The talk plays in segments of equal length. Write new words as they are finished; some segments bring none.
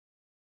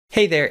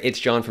Hey there, it's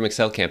John from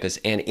Excel Campus,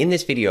 and in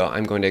this video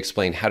I'm going to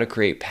explain how to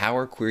create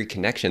Power Query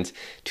connections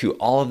to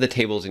all of the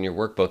tables in your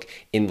workbook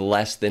in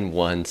less than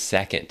 1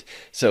 second.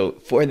 So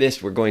for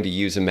this we're going to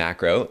use a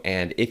macro,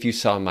 and if you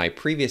saw my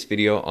previous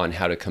video on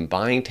how to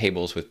combine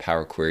tables with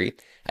Power Query,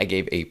 I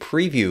gave a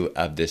preview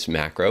of this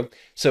macro.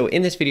 So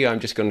in this video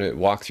I'm just going to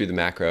walk through the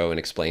macro and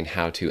explain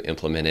how to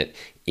implement it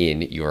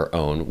in your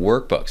own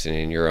workbooks and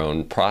in your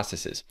own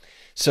processes.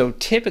 So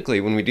typically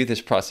when we do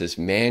this process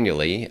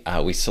manually,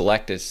 we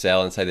select a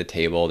cell inside the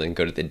table, then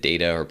go to the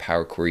Data or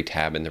Power Query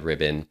tab in the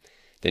ribbon,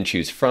 then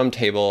choose From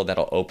Table.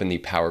 That'll open the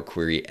Power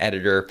Query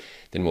Editor.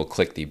 Then we'll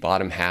click the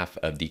bottom half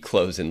of the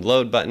Close and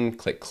Load button,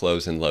 click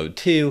Close and Load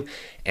To,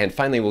 and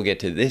finally we'll get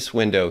to this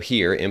window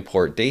here,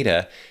 Import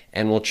Data,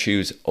 and we'll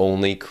choose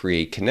Only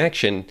Create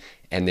Connection,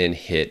 and then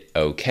hit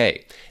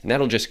OK. And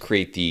that'll just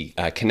create the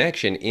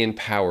connection in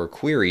Power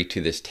Query to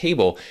this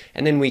table,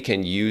 and then we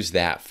can use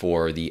that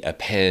for the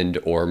append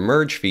or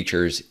merge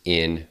features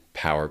in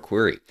Power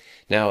Query.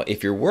 Now,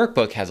 if your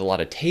workbook has a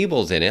lot of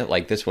tables in it,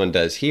 like this one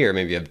does here,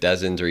 maybe you have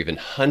dozens or even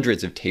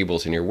hundreds of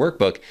tables in your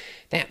workbook,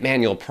 that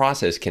manual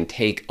process can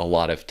take a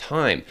lot of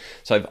time.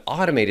 So I've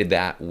automated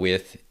that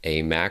with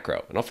a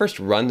macro. And I'll first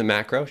run the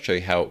macro, show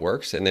you how it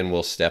works, and then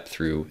we'll step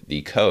through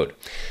the code.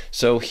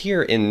 So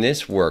here in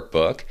this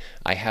workbook,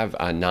 I have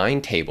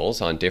 9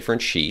 tables on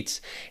different sheets.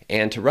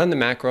 And to run the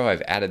macro,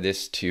 I've added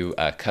this to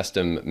a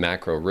custom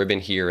macro ribbon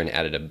here and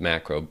added a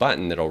macro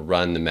button that'll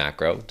run the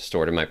macro,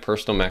 stored in my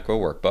personal macro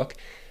workbook.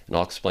 And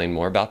I'll explain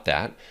more about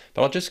that,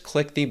 but I'll just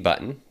click the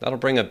button. That'll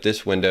bring up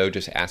this window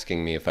just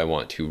asking me if I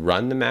want to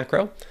run the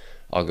macro.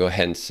 I'll go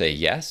ahead and say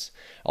yes.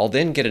 I'll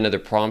then get another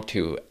prompt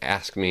to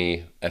ask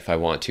me if I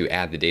want to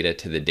add the data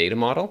to the data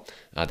model.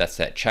 That's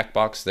that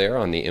checkbox there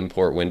on the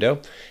import window.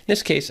 In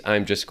this case,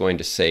 I'm just going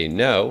to say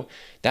no.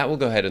 That will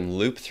go ahead and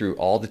loop through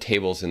all the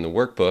tables in the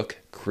workbook,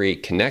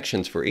 create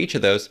connections for each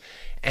of those.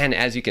 And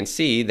as you can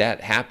see,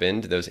 that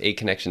happened, those 8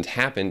 connections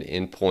happened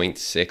in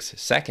 0.6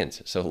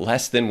 seconds. So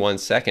less than 1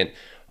 second,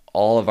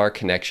 all of our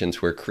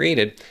connections were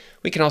created.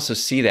 We can also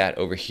see that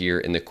over here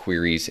in the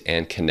Queries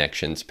and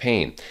Connections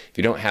pane. If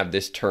you don't have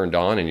this turned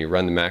on and you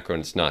run the macro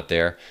and it's not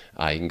there,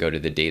 you can go to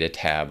the Data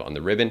tab on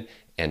the ribbon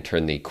and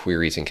turn the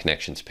Queries and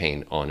Connections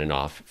pane on and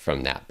off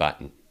from that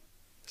button.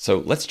 So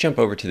let's jump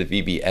over to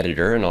the VBA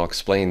Editor and I'll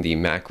explain the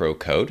macro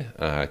code.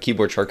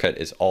 Keyboard shortcut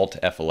is Alt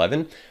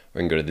F11. We're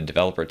going to go to the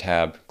Developer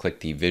tab,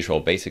 click the Visual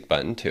Basic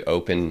button to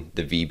open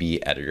the VBA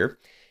Editor.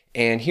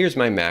 And here's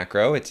my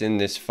macro. It's in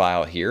this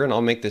file here, and I'll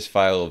make this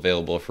file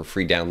available for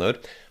free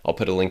download. I'll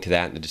put a link to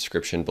that in the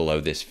description below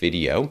this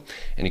video.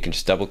 And you can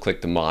just double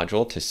click the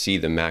module to see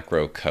the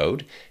macro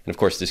code. And of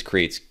course, this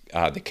creates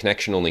the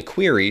connection-only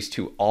queries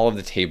to all of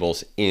the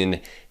tables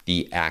in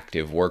the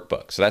active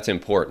workbook. So that's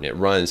important. It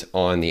runs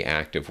on the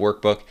active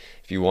workbook.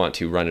 If you want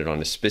to run it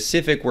on a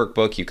specific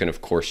workbook, you can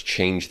of course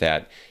change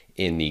that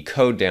in the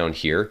code down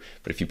here,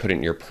 but if you put it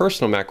in your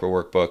personal macro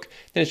workbook,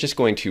 then it's just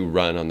going to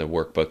run on the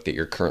workbook that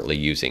you're currently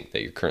using,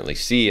 that you currently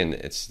see, and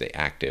it's the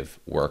active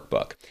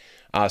workbook.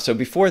 So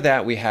before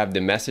that, we have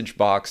the message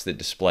box that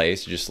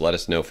displays to just let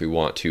us know if we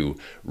want to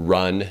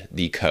run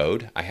the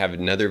code. I have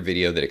another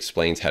video that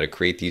explains how to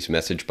create these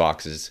message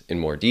boxes in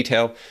more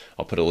detail.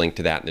 I'll put a link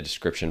to that in the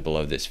description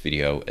below this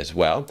video as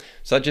well.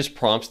 So that just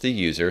prompts the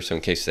user, so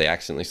in case they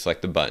accidentally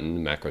select the button,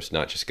 the macro is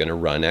not just going to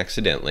run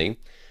accidentally.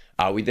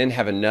 We then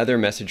have another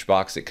message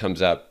box that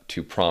comes up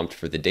to prompt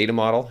for the data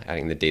model,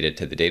 adding the data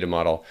to the data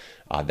model.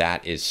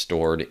 That is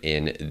stored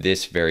in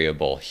this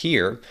variable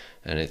here,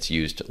 and it's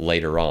used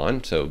later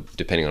on. So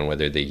depending on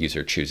whether the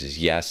user chooses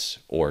yes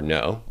or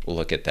no, we'll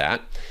look at that.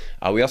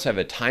 We also have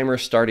a timer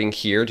starting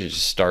here to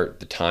just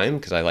start the time,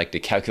 because I like to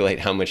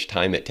calculate how much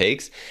time it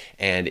takes.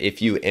 And if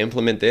you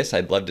implement this,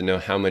 I'd love to know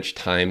how much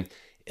time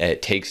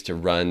it takes to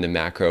run the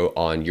macro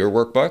on your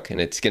workbook,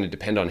 and it's going to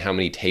depend on how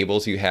many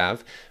tables you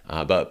have.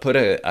 But put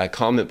a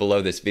comment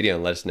below this video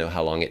and let us know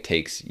how long it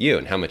takes you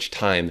and how much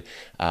time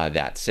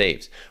that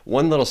saves.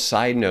 One little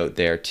side note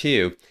there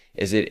too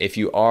is that if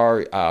you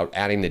are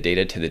adding the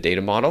data to the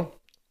data model,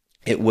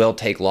 it will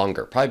take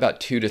longer, probably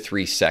about 2 to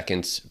 3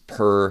 seconds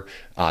per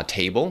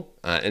table.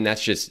 And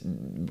that's just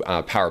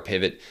Power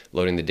Pivot,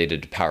 loading the data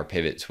to Power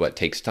Pivot is what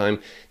takes time.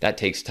 That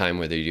takes time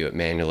whether you do it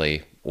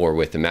manually or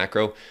with the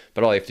macro,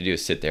 but all you have to do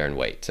is sit there and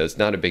wait. So it's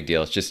not a big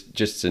deal. It's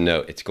just a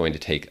note, it's going to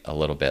take a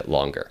little bit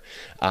longer.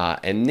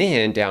 And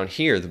then down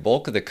here, the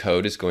bulk of the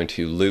code is going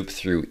to loop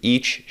through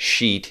each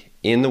sheet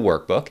in the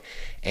workbook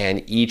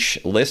and each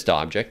list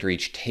object or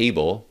each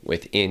table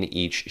within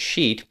each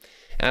sheet.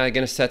 And I'm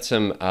going to set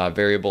some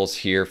variables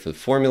here for the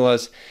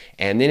formulas,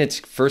 and then it's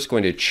first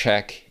going to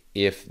check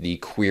if the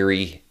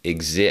query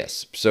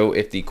exists. So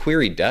if the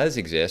query does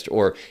exist,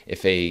 or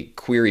if a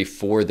query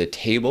for the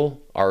table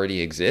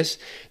already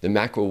exists, the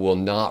macro will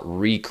not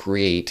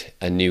recreate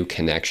a new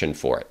connection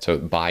for it. So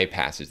it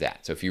bypasses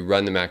that. So if you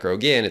run the macro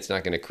again, it's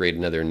not going to create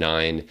another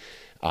 9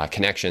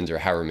 connections or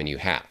however many you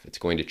have. It's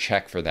going to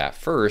check for that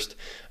first,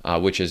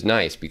 which is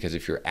nice because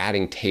if you're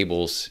adding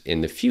tables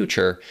in the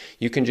future,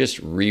 you can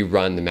just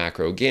rerun the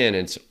macro again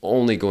and it's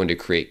only going to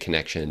create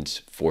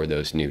connections for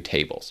those new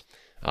tables.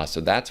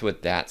 So that's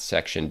what that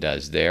section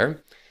does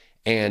there.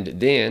 And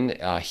then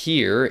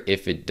here,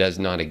 if it does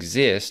not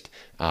exist,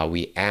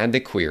 we add the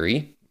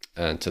query.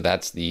 So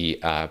that's the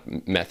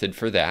method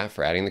for that,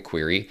 for adding the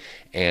query,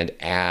 and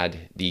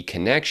add the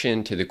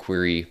connection to the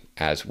query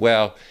as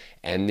well.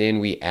 And then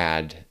we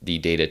add the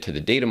data to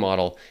the data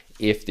model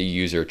if the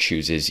user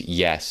chooses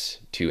yes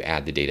to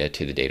add the data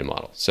to the data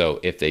model. So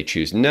if they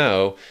choose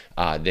no,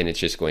 then it's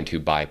just going to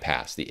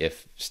bypass. The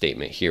if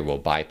statement here will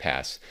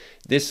bypass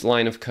this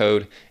line of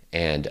code,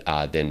 and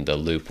then the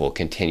loop will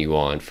continue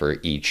on for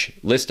each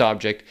list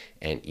object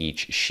and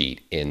each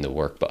sheet in the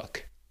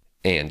workbook.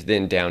 And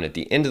then down at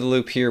the end of the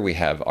loop here, we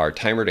have our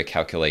timer to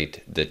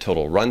calculate the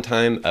total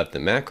runtime of the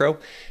macro.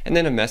 And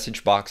then a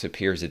message box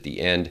appears at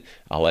the end,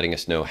 letting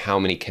us know how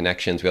many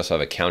connections. We also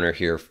have a counter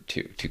here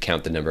to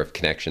count the number of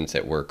connections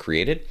that were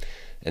created.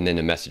 And then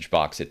a message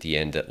box at the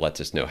end that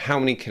lets us know how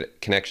many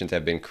connections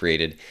have been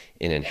created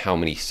and in how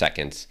many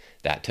seconds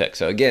that took.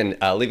 So again,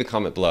 leave a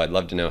comment below. I'd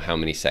love to know how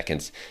many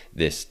seconds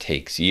this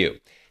takes you.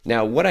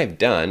 Now, what I've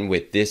done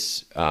with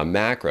this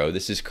macro,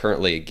 this is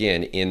currently,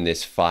 again, in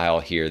this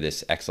file here,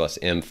 this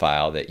XLSM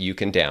file that you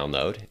can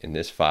download in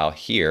this file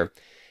here,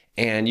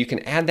 and you can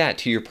add that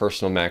to your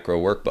personal macro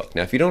workbook.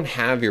 Now, if you don't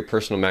have your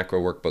personal macro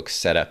workbook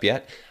set up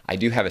yet, I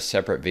do have a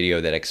separate video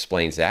that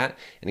explains that.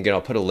 And again,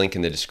 I'll put a link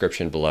in the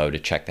description below to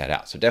check that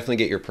out. So definitely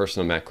get your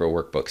personal macro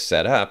workbook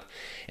set up.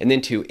 And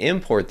then to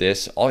import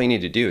this, all you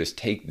need to do is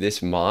take this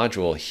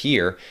module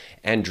here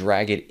and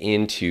drag it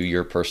into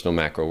your personal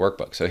macro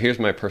workbook. So here's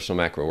my personal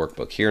macro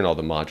workbook here and all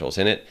the modules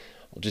in it.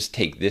 I'll just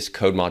take this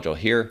code module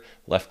here,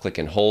 left click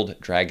and hold,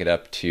 drag it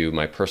up to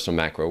my personal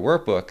macro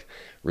workbook,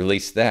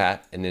 release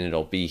that, and then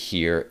it'll be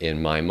here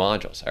in my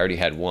modules. I already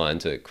had one,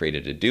 so it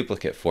created a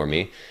duplicate for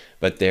me,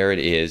 but there it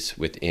is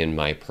within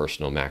my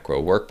personal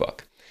macro workbook.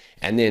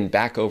 And then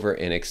back over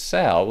in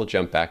Excel, we'll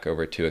jump back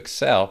over to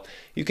Excel.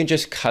 You can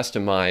just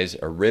customize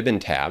a ribbon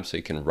tab. So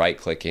you can right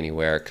click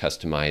anywhere,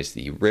 customize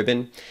the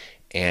ribbon,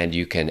 and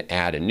you can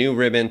add a new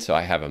ribbon. So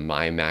I have a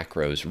My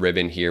Macros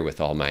ribbon here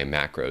with all my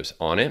macros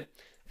on it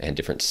and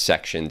different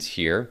sections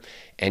here.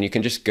 And you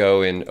can just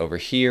go in over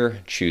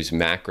here, choose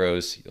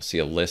macros. You'll see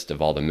a list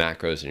of all the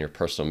macros in your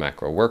personal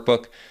macro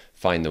workbook.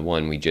 Find the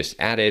one we just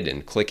added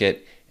and click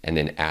it, and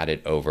then add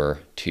it over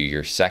to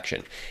your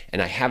section.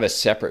 And I have a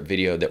separate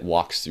video that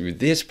walks through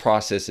this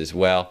process as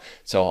well.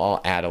 So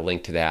I'll add a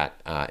link to that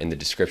in the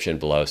description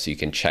below so you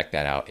can check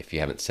that out if you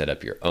haven't set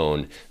up your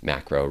own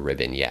macro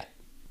ribbon yet.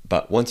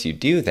 But once you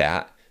do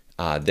that,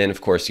 then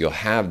of course you'll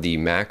have the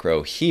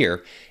macro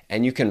here,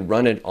 and you can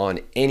run it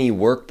on any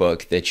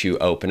workbook that you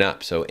open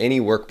up. So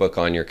any workbook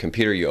on your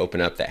computer you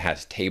open up that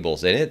has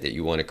tables in it that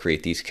you want to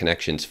create these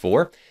connections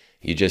for,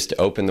 you just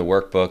open the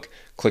workbook,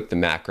 click the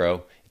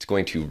macro. It's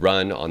going to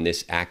run on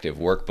this active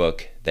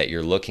workbook that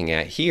you're looking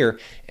at here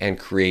and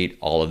create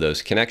all of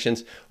those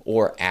connections,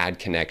 or add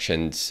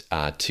connections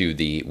to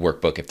the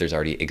workbook if there's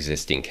already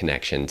existing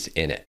connections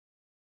in it.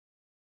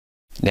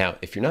 Now,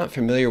 if you're not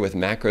familiar with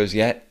macros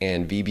yet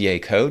and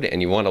VBA code and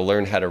you want to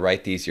learn how to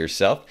write these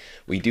yourself,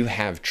 we do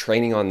have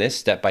training on this,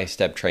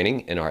 step-by-step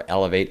training in our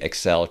Elevate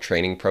Excel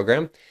training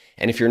program.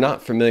 And if you're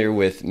not familiar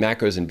with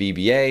macros and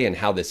VBA and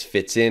how this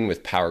fits in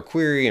with Power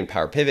Query and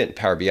Power Pivot and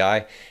Power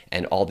BI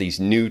and all these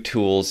new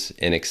tools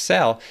in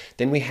Excel,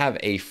 then we have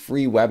a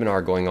free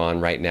webinar going on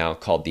right now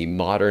called the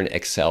Modern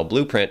Excel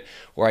Blueprint,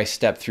 where I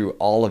step through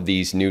all of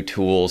these new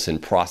tools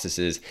and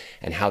processes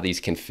and how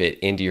these can fit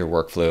into your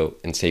workflow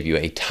and save you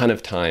a ton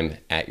of time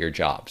at your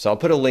job. So I'll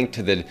put a link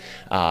to the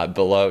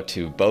below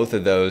to both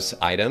of those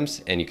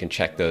items, and you can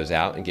check those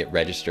out and get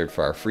registered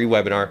for our free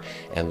webinar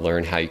and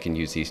learn how you can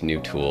use these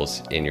new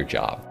tools in your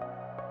job.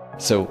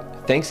 So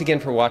thanks again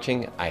for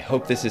watching. I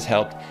hope this has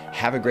helped.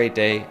 Have a great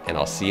day, and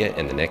I'll see you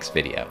in the next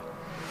video.